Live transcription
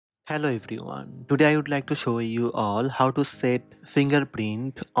Hello everyone, today I would like to show you all how to set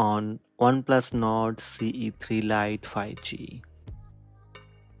fingerprint on OnePlus Nord CE3 Lite 5G.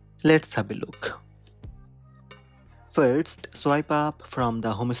 Let's have a look. First, swipe up from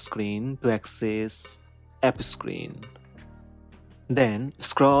the home screen to access app screen. Then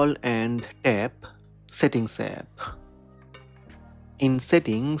scroll and tap Settings app. In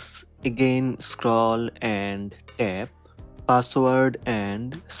Settings, again scroll and tap Password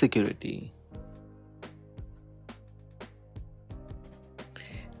and Security.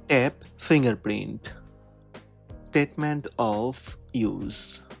 Tap Fingerprint. Statement of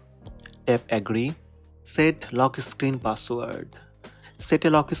use. Tap Agree. Set lock screen password. Set a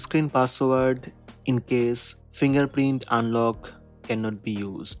lock screen password in case fingerprint unlock cannot be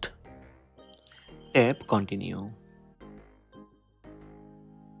used. Tap Continue.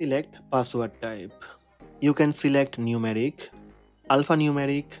 Select password type. You can select numeric,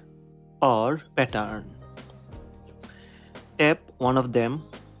 alphanumeric, or pattern. Tap one of them,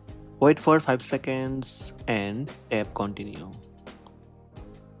 wait for 5 seconds and tap Continue.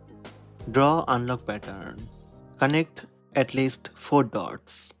 Draw unlock pattern. Connect at least 4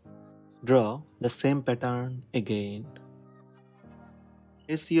 dots. Draw the same pattern again.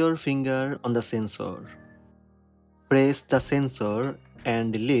 Place your finger on the sensor. Press the sensor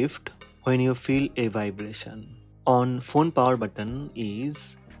and lift when you feel a vibration. On phone power button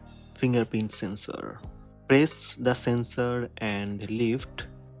is fingerprint sensor. Press the sensor and lift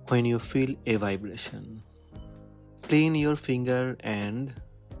when you feel a vibration. Clean your finger and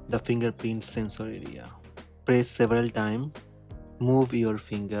the fingerprint sensor area. Press several times. Move your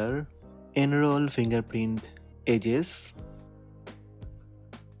finger. Enroll fingerprint edges.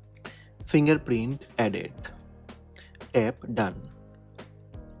 Fingerprint added. Tap Done.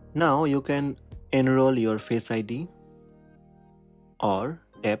 Now you can enroll your Face ID or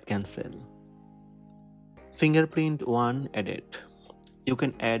tap Cancel. Fingerprint 1 added. You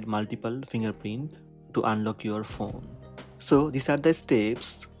can add multiple fingerprint to unlock your phone. So these are the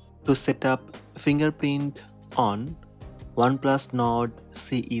steps to set up fingerprint on OnePlus Nord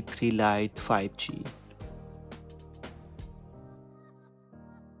CE3 Lite 5G.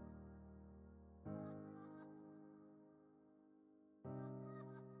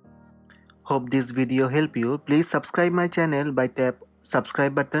 Hope this video help you. Please subscribe my channel by tap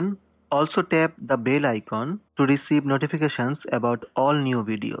subscribe button. Also tap the bell icon to receive notifications about all new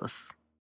videos.